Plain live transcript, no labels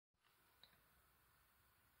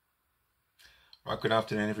Right, good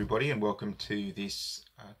afternoon everybody, and welcome to this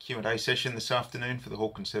Q&A session this afternoon for the Hall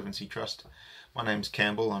Conservancy Trust. My name's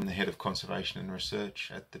Campbell, I'm the Head of Conservation and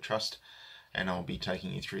Research at the Trust, and I'll be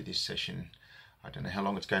taking you through this session. I don't know how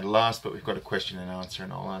long it's going to last, but we've got a question and answer,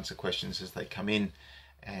 and I'll answer questions as they come in,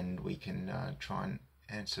 and we can try and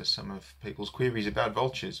answer some of people's queries about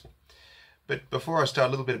vultures. But before I start, a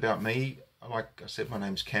little bit about me. Like I said, my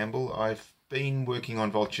name's Campbell. I've been working on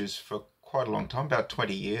vultures for quite a long time, about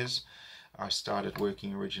 20 years. I started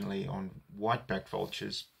working originally on white-backed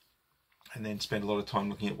vultures and then spent a lot of time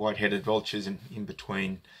looking at white-headed vultures, and in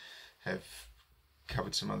between have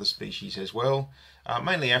covered some other species as well.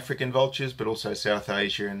 Mainly African vultures, but also South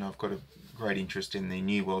Asia, and I've got a great interest in the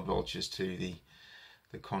New World vultures too,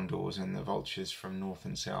 the condors and the vultures from North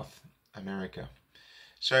and South America.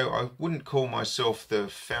 So I wouldn't call myself the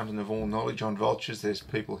fountain of all knowledge on vultures. There's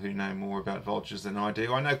people who know more about vultures than I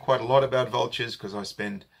do. I know quite a lot about vultures because I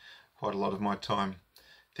spend quite a lot of my time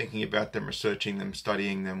thinking about them, researching them,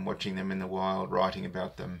 studying them, watching them in the wild, writing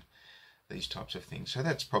about them, these types of things. So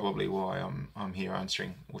that's probably why I'm here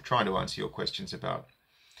answering, or trying to answer your questions about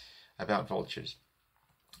vultures.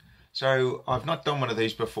 So I've not done one of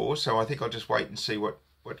these before, so I think I'll just wait and see what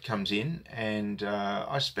comes in, and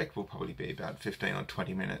I suspect we'll probably be about 15 or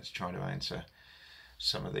 20 minutes trying to answer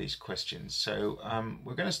some of these questions. So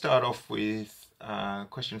we're going to start off with a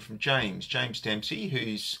question from James Dempsey,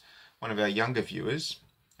 who's one of our younger viewers,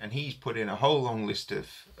 and he's put in a whole long list of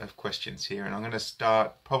questions here, and I'm going to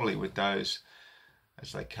start probably with those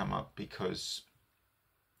as they come up because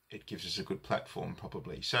it gives us a good platform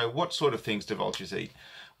probably. So what sort of things do vultures eat?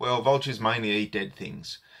 Well, vultures mainly eat dead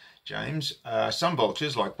things, James. Some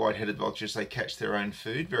vultures, like white-headed vultures, they catch their own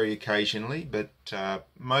food very occasionally, but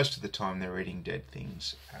most of the time they're eating dead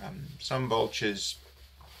things. Some vultures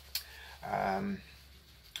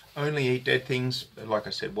only eat dead things, but like I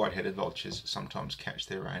said, white-headed vultures sometimes catch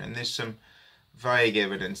their own, and there's some vague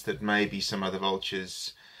evidence that maybe some other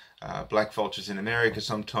vultures, black vultures in America,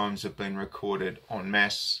 sometimes have been recorded en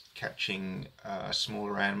masse catching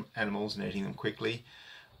smaller animals and eating them quickly.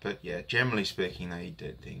 But yeah, generally speaking, they eat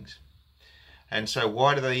dead things. And so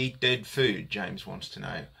why do they eat dead food, James wants to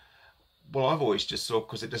know. Well, I've always just thought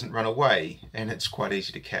because it doesn't run away and it's quite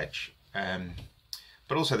easy to catch.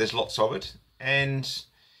 But also there's lots of it, and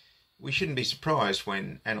we shouldn't be surprised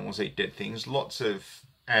when animals eat dead things. Lots of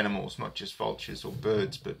animals, not just vultures or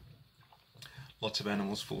birds, but lots of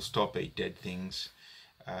animals full stop eat dead things.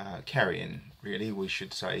 Carrion, really, we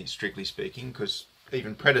should say, strictly speaking, because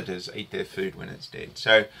even predators eat their food when it's dead.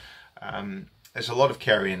 So there's a lot of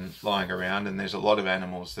carrion lying around, and there's a lot of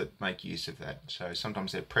animals that make use of that. So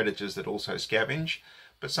sometimes they're predators that also scavenge,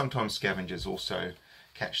 but sometimes scavengers also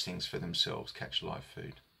catch things for themselves, catch live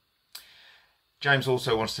food. James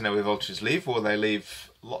also wants to know where vultures live. Well, they live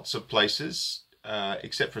lots of places,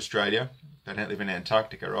 except for Australia. They don't live in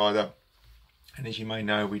Antarctica either. And as you may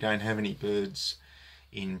know, we don't have any birds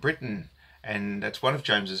in Britain. And that's one of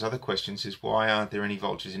James's other questions, is why aren't there any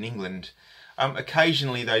vultures in England?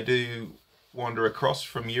 Occasionally they do wander across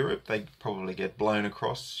from Europe. They probably get blown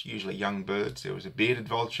across, usually young birds. There was a bearded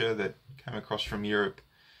vulture that came across from Europe,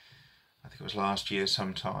 I think it was last year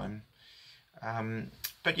sometime.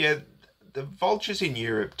 But yeah, the vultures in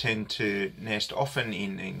Europe tend to nest often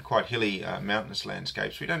in quite hilly mountainous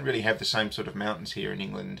landscapes. We don't really have the same sort of mountains here in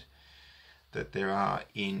England that there are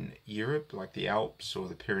in Europe, like the Alps or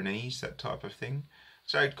the Pyrenees, that type of thing.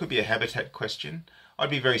 So it could be a habitat question. I'd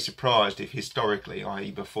be very surprised if historically,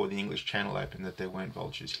 i.e. before the English Channel opened, that there weren't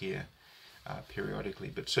vultures here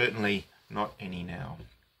periodically, but certainly not any now.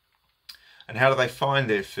 And how do they find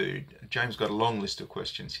their food? James got a long list of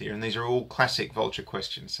questions here, and these are all classic vulture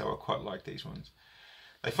questions, so I quite like these ones.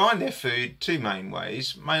 They find their food two main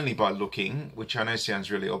ways, mainly by looking, which I know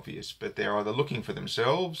sounds really obvious, but they're either looking for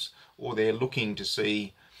themselves or they're looking to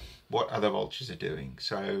see what other vultures are doing.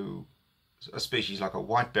 So a species like a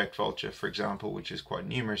white-backed vulture, for example, which is quite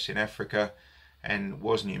numerous in Africa and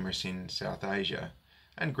was numerous in South Asia,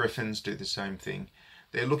 and griffins do the same thing.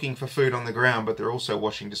 They're looking for food on the ground, but they're also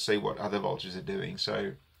watching to see what other vultures are doing.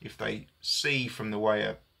 So if they see from the way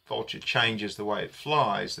a vulture changes the way it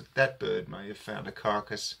flies that bird may have found a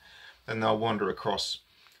carcass, then they'll wander across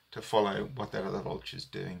to follow what that other vulture's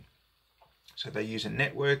doing. So they use a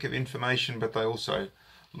network of information, but they also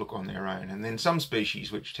look on their own. And then some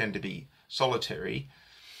species, which tend to be solitary,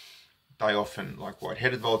 they often, like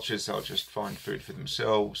white-headed vultures, they'll just find food for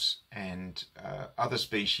themselves, and other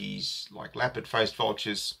species, like lappet-faced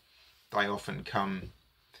vultures, they often come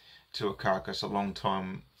to a carcass a long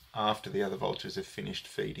time after the other vultures have finished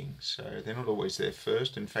feeding. So they're not always there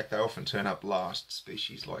first. In fact, they often turn up last,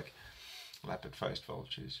 species like lappet-faced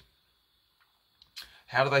vultures.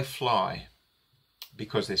 How do they fly?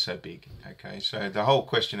 Because they're so big. Okay, so the whole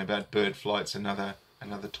question about bird flight's another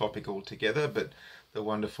topic altogether, but the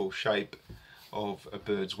wonderful shape of a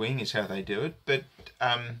bird's wing is how they do it. But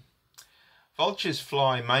vultures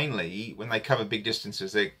fly mainly when they cover big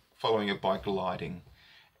distances. They're following it by gliding,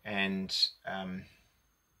 and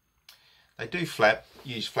they do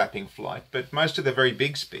use flapping flight, but most of the very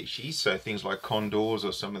big species, so things like condors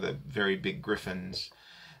or some of the very big griffins,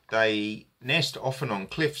 they nest often on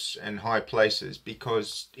cliffs and high places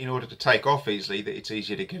because in order to take off easily, it's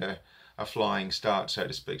easier to get a flying start, so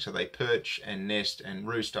to speak. So they perch and nest and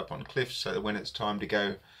roost up on cliffs so that when it's time to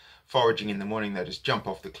go foraging in the morning, they just jump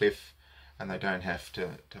off the cliff and they don't have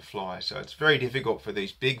to fly. So it's very difficult for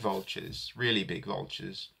these big vultures, really big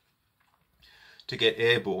vultures, to get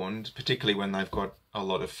airborne, particularly when they've got a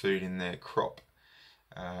lot of food in their crop.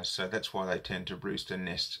 So that's why they tend to roost and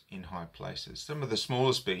nest in high places. Some of the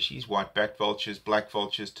smaller species, white-backed vultures, black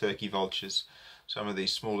vultures, turkey vultures, some of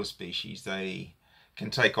these smaller species, they can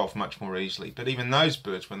take off much more easily. But even those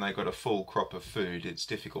birds, when they've got a full crop of food, it's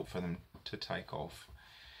difficult for them to take off.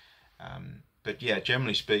 But yeah,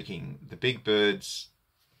 generally speaking, the big birds,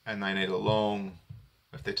 and they need a long,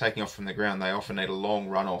 if they're taking off from the ground, they often need a long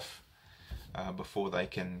run-off before they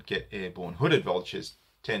can get airborne. Hooded vultures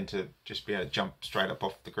tend to just be able to jump straight up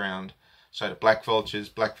off the ground. So do black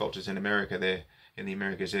vultures in America, in the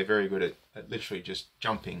Americas, they're very good at literally just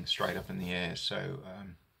jumping straight up in the air. So,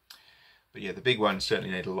 but yeah, the big ones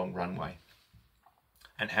certainly need a long runway.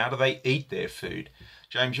 And how do they eat their food?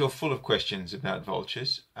 James, you're full of questions about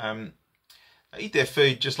vultures. They eat their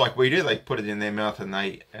food just like we do. They put it in their mouth and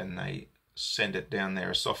they send it down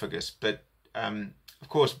their esophagus. But of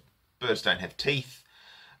course, birds don't have teeth,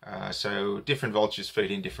 so different vultures feed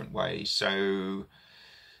in different ways. So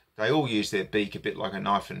they all use their beak a bit like a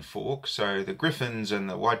knife and fork. So the griffins and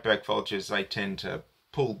the white-backed vultures, they tend to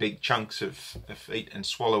pull big chunks of eat and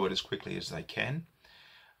swallow it as quickly as they can.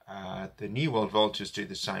 The New World vultures do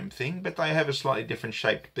the same thing, but they have a slightly different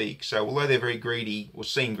shaped beak. So although they're very greedy, or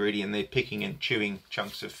seem greedy, and they're picking and chewing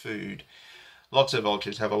chunks of food, lots of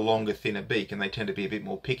vultures have a longer, thinner beak, and they tend to be a bit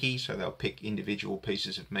more picky, so they'll pick individual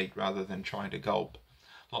pieces of meat rather than trying to gulp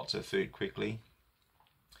lots of food quickly.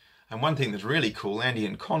 And one thing that's really cool,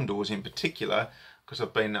 Andean condors in particular, because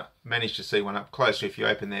I've managed to see one up close, if you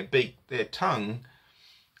open their beak, their tongue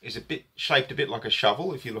is shaped a bit like a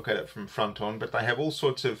shovel if you look at it from front on, but they have all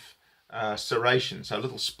sorts of serrations, so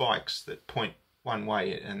little spikes that point one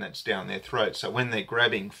way, and that's down their throat. So when they're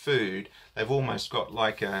grabbing food, they've almost got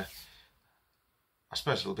like I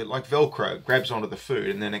suppose a little bit like Velcro, grabs onto the food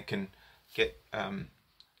and then it can get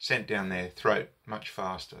sent down their throat much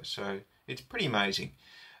faster. So it's pretty amazing.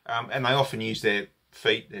 And they often use their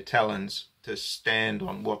feet, their talons, to stand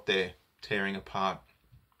on what they're tearing apart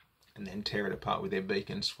and then tear it apart with their beak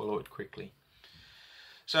and swallow it quickly.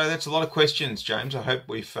 So that's a lot of questions, James. I hope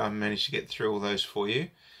we've managed to get through all those for you.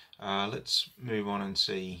 Let's move on and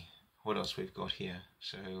see what else we've got here.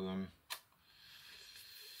 So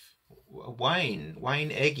Wayne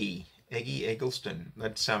Eggy Eggleston.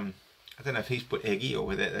 That's I don't know if he's put Eggy or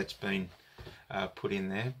whether that's been put in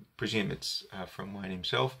there. Presume it's from Wayne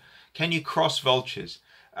himself. Can you cross vultures?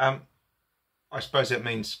 I suppose that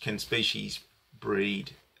means can species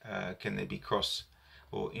breed? Can there be cross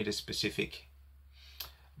or interspecific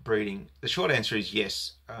breeding? The short answer is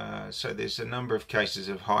yes. So there's a number of cases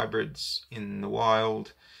of hybrids in the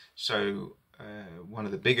wild. So one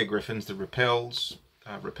of the bigger griffins, the Rappel's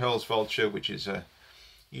vulture, which is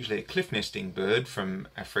usually a cliff nesting bird from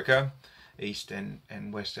Africa, East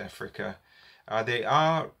and West Africa. There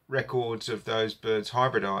are records of those birds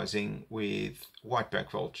hybridizing with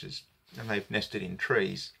white-backed vultures, and they've nested in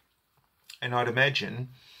trees. And I'd imagine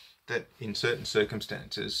that in certain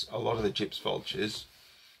circumstances, a lot of the gyps vultures,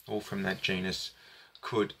 all from that genus,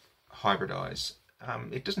 could hybridize.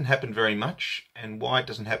 It doesn't happen very much, and why it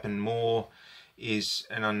doesn't happen more is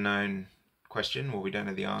an unknown question, or we don't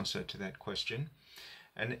know the answer to that question.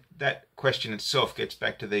 And that question itself gets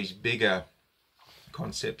back to these bigger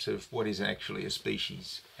concepts of what is actually a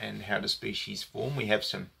species and how do species form. We have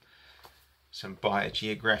some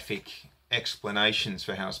biogeographic explanations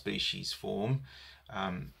for how species form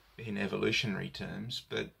in evolutionary terms,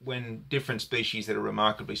 but when different species that are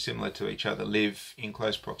remarkably similar to each other live in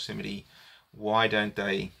close proximity, why don't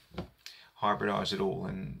they hybridize at all?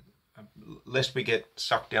 And lest we get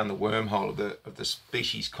sucked down the wormhole of the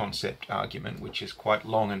species concept argument, which is quite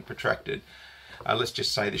long and protracted, let's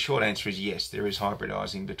just say the short answer is yes, there is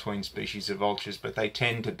hybridizing between species of vultures, but they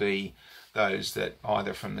tend to be those that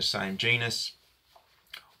either from the same genus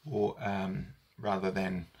or rather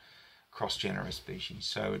than cross-genera species.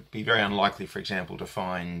 So it'd be very unlikely, for example, to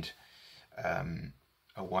find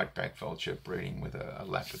a white-backed vulture breeding with a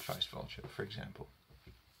lappet-faced vulture, for example.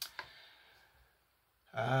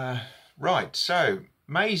 Right, so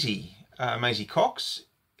Maisie Cox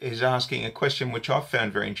is asking a question which I've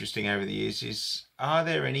found very interesting over the years, is are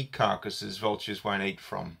there any carcasses vultures won't eat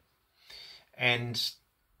from? And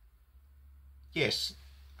yes,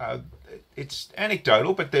 it's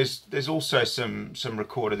anecdotal, but there's also some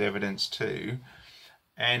recorded evidence too.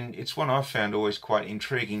 And it's one I've found always quite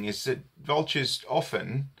intriguing, is that vultures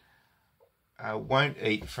often won't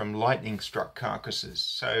eat from lightning-struck carcasses.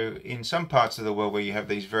 So in some parts of the world where you have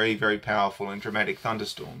these very, very powerful and dramatic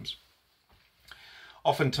thunderstorms,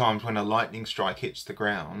 oftentimes when a lightning strike hits the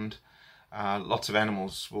ground, lots of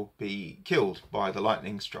animals will be killed by the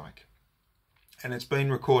lightning strike. And it's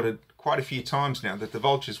been recorded quite a few times now that the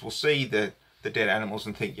vultures will see the dead animals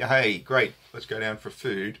and think, hey, great, let's go down for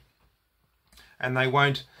food. And they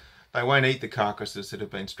won't eat the carcasses that have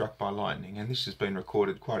been struck by lightning, and this has been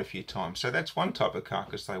recorded quite a few times. So that's one type of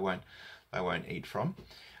carcass they won't eat from.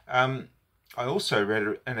 I also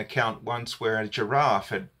read an account once where a giraffe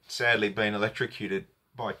had sadly been electrocuted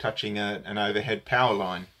by touching an overhead power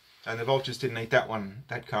line, and the vultures didn't eat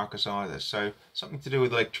that carcass either. So something to do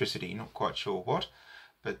with electricity, not quite sure what,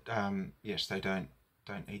 but yes, they don't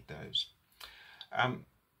eat those. And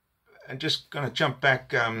just going to jump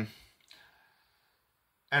back.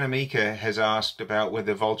 Anamika has asked about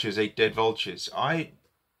whether vultures eat dead vultures. I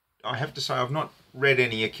have to say I've not read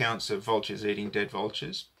any accounts of vultures eating dead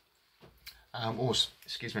vultures,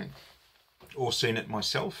 or seen it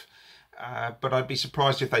myself. But I'd be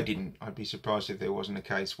surprised if they didn't. I'd be surprised if there wasn't a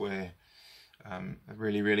case where a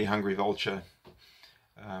really, really hungry vulture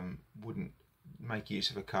wouldn't make use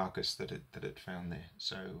of a carcass that it found there.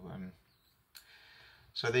 So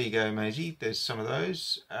there you go, Maisie. There's some of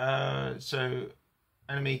those. So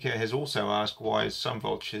Anamika has also asked why some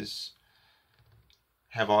vultures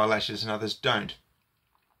have eyelashes and others don't.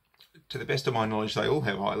 To the best of my knowledge, they all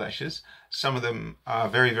have eyelashes. Some of them are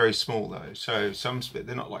very, very small though. So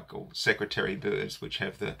they're not like all secretary birds, which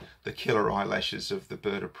have the killer eyelashes of the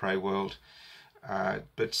bird of prey world.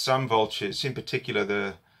 But some vultures, in particular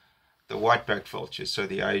the white-backed vultures, so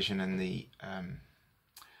the Asian and the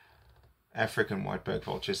African white-backed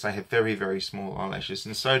vultures, they have very, very small eyelashes,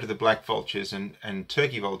 and so do the black vultures and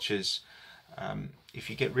turkey vultures. If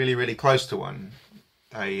you get really, really close to one,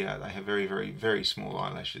 they have very, very, very small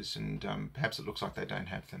eyelashes, and perhaps it looks like they don't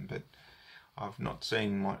have them, but I've not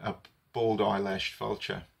seen a bald eyelashed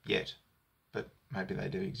vulture yet, but maybe they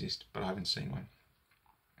do exist, but I haven't seen one.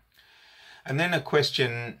 And then a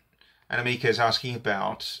question Anamika is asking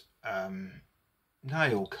about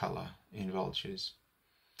nail colour in vultures.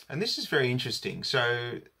 And this is very interesting.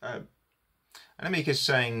 So Anamika is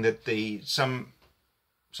saying that some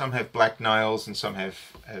have black nails and some have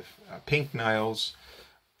pink nails,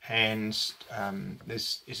 and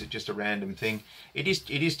is it just a random thing? It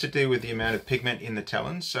is to do with the amount of pigment in the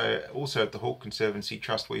talons. So also at the Hawke Conservancy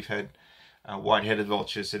Trust, we've had white-headed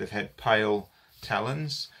vultures that have had pale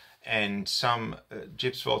talons, and some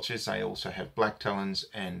gyps vultures, they also have black talons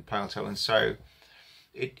and pale talons. So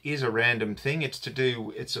it is a random thing. It's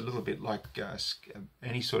a little bit like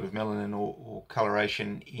any sort of melanin or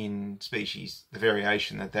coloration in species, the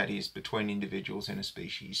variation that is between individuals in a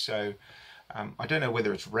species. So I don't know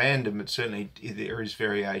whether it's random, but certainly there is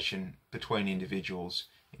variation between individuals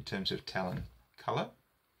in terms of talon colour.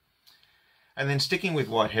 And then sticking with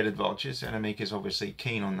white-headed vultures, Anamika is obviously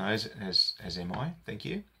keen on those, as am I, thank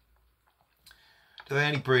you. Do they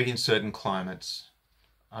only breed in certain climates?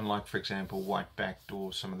 Unlike, for example, white-backed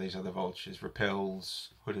or some of these other vultures, rappels,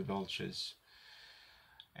 hooded vultures.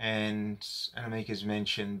 And Anamika's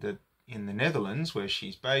mentioned that in the Netherlands, where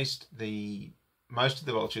she's based, most of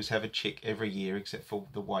the vultures have a chick every year, except for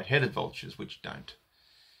the white-headed vultures, which don't.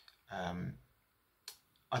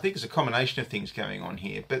 I think there's a combination of things going on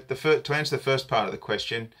here. But to answer the first part of the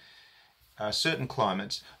question, certain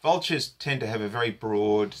climates, vultures tend to have a very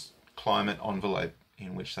broad climate envelope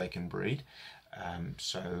in which they can breed.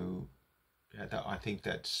 So I think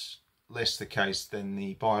that's less the case than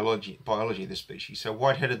the biology of the species. So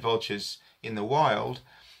white-headed vultures in the wild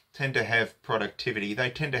tend to have productivity. They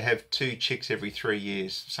tend to have 2 chicks every 3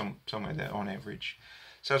 years, somewhere there on average.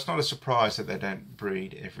 So it's not a surprise that they don't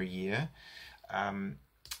breed every year.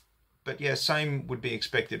 But yeah, same would be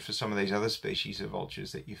expected for some of these other species of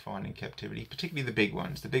vultures that you find in captivity, particularly the big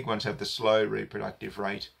ones. The big ones have the slow reproductive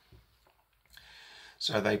rate.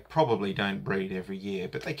 So they probably don't breed every year,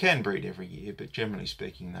 but they can breed every year. But generally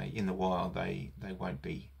speaking, in the wild, they won't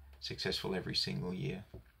be successful every single year.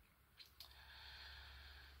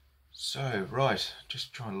 So, right,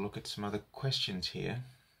 just trying to look at some other questions here.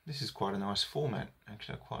 This is quite a nice format,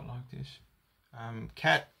 actually. I quite like this.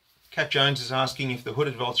 Cat Jones is asking if the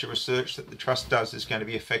hooded vulture research that the Trust does is going to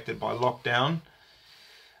be affected by lockdown.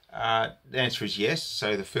 The answer is yes.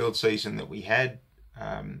 So the field season that we had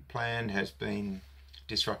planned has been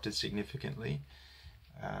disrupted significantly.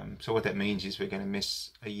 So what that means is we're going to miss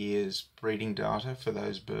a year's breeding data for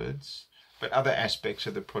those birds. But other aspects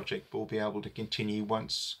of the project will be able to continue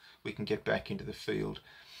once we can get back into the field.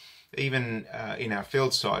 Even in our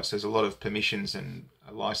field sites, there's a lot of permissions and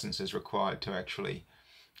licenses required to actually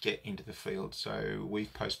get into the field. So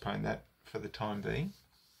we've postponed that for the time being.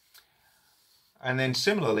 And then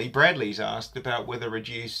similarly, Bradley's asked about whether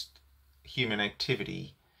reduced human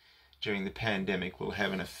activity during the pandemic will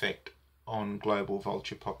have an effect on global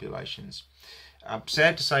vulture populations.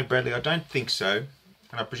 Sad to say, Bradley, I don't think so.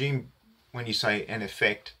 And I presume when you say an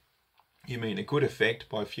effect, you mean a good effect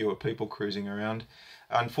by fewer people cruising around.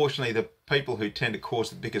 Unfortunately, the people who tend to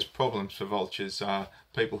cause the biggest problems for vultures are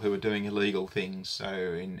people who are doing illegal things. So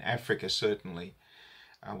in Africa, certainly,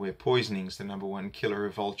 where poisoning is the #1 killer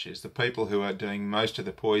of vultures, the people who are doing most of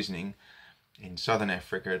the poisoning, in southern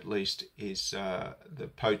Africa at least, is the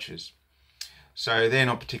poachers. So they're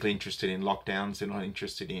not particularly interested in lockdowns, they're not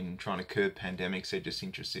interested in trying to curb pandemics, they're just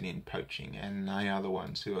interested in poaching, and they are the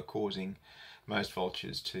ones who are causing most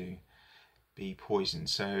vultures to be poisoned.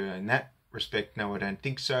 So in that respect, no, I don't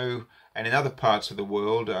think so. And in other parts of the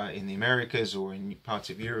world, in the Americas or in parts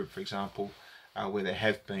of Europe, for example, where there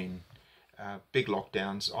have been big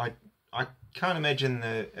lockdowns, I can't imagine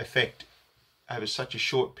the effect over such a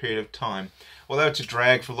short period of time. Although it's a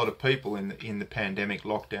drag for a lot of people in the pandemic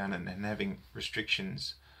lockdown and having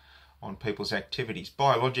restrictions on people's activities,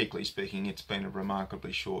 biologically speaking, it's been a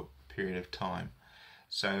remarkably short period of time.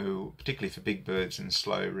 So particularly for big birds and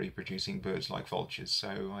slow reproducing birds like vultures.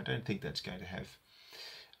 So I don't think that's going to have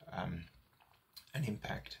an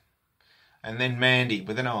impact. And then Mandy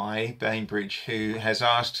with an I, Bainbridge, who has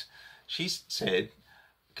asked, she said,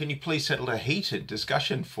 can you please settle a heated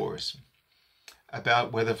discussion for us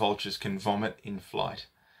about whether vultures can vomit in flight?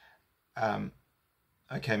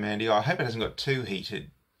 Okay, Mandy, I hope it hasn't got too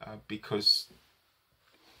heated because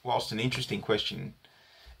whilst an interesting question,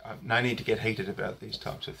 no need to get heated about these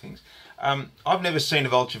types of things. I've never seen a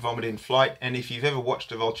vulture vomit in flight, and if you've ever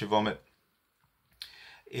watched a vulture vomit,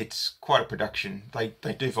 it's quite a production.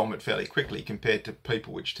 They do vomit fairly quickly compared to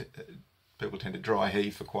people, which people tend to dry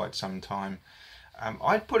heave for quite some time.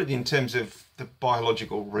 I'd put it in terms of the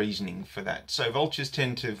biological reasoning for that. So vultures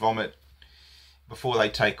tend to vomit before they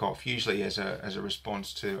take off, usually as a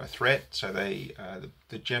response to a threat. So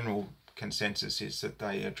the general consensus is that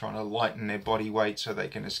they are trying to lighten their body weight so they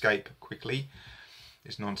can escape quickly.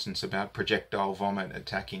 There's nonsense about projectile vomit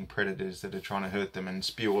attacking predators that are trying to hurt them and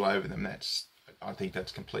spew all over them. I think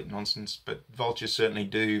that's complete nonsense, but vultures certainly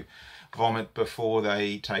do vomit before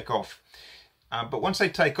they take off. But once they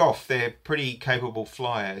take off, they're pretty capable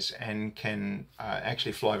flyers and can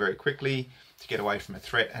actually fly very quickly to get away from a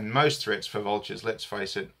threat. And most threats for vultures, let's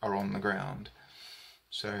face it, are on the ground.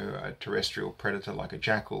 So a terrestrial predator like a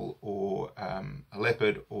jackal or a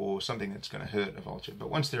leopard or something that's going to hurt a vulture. But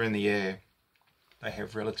once they're in the air, they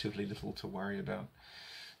have relatively little to worry about.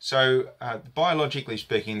 So biologically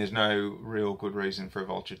speaking, there's no real good reason for a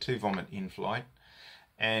vulture to vomit in flight.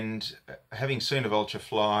 And having seen a vulture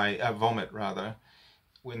vomit rather,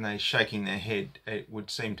 when they're shaking their head, it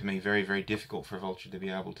would seem to me very, very difficult for a vulture to be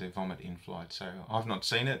able to vomit in flight. So I've not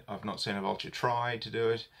seen it. I've not seen a vulture try to do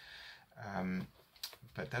it.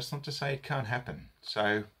 But that's not to say it can't happen.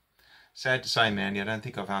 So, sad to say, Mandy, I don't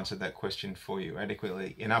think I've answered that question for you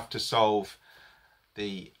adequately enough to solve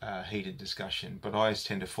the heated discussion. But I always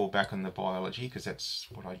tend to fall back on the biology because that's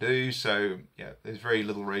what I do. So, yeah, there's very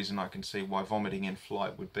little reason I can see why vomiting in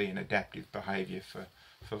flight would be an adaptive behaviour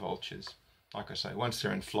for vultures. Like I say, once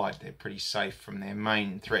they're in flight, they're pretty safe from their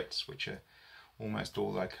main threats, which are almost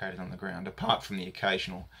all located on the ground, apart from the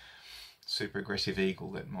occasional super aggressive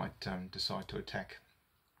eagle that might decide to attack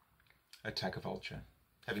a vulture.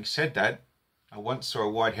 Having said that, I once saw a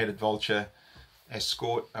white-headed vulture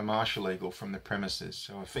escort a martial eagle from the premises.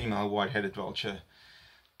 So a female white-headed vulture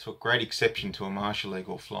took great exception to a martial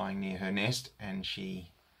eagle flying near her nest, and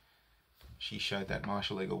she showed that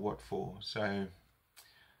martial eagle what for. So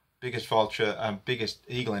biggest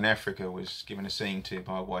eagle in Africa was given a seeing to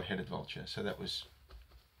by a white-headed vulture. So that was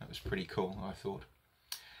pretty cool, I thought.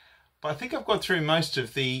 But I think I've got through most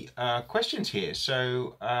of the questions here,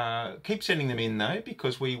 so keep sending them in though,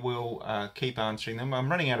 because we will keep answering them. I'm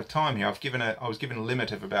running out of time here. I was given a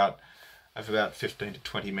limit of about 15 to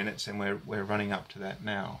 20 minutes, and we're running up to that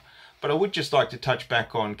now. But I would just like to touch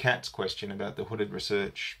back on Kat's question about the hooded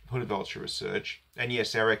vulture research. And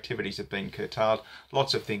yes, our activities have been curtailed.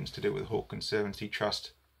 Lots of things to do with Hawke Conservancy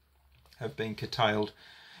Trust have been curtailed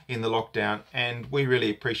in the lockdown, and we really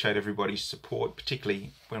appreciate everybody's support,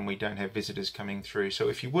 particularly when we don't have visitors coming through. So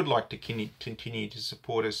if you would like to continue to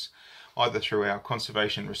support us, either through our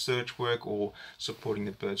conservation research work or supporting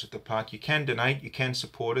the birds at the park, you can donate, you can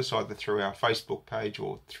support us either through our Facebook page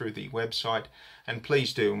or through the website, and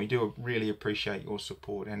please do, and we do really appreciate your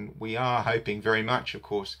support. And we are hoping very much, of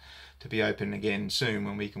course, to be open again soon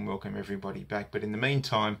when we can welcome everybody back. But in the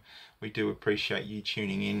meantime, we do appreciate you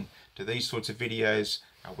tuning in to these sorts of videos,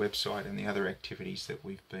 our website, and the other activities that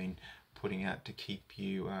we've been putting out to keep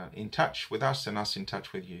you in touch with us and us in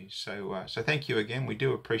touch with you. So thank you again. We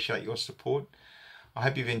do appreciate your support. I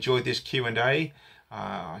hope you've enjoyed this Q&A.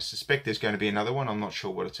 I suspect there's going to be another one. I'm not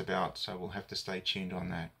sure what it's about, so we'll have to stay tuned on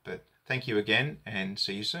that. But thank you again, and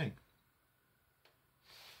see you soon.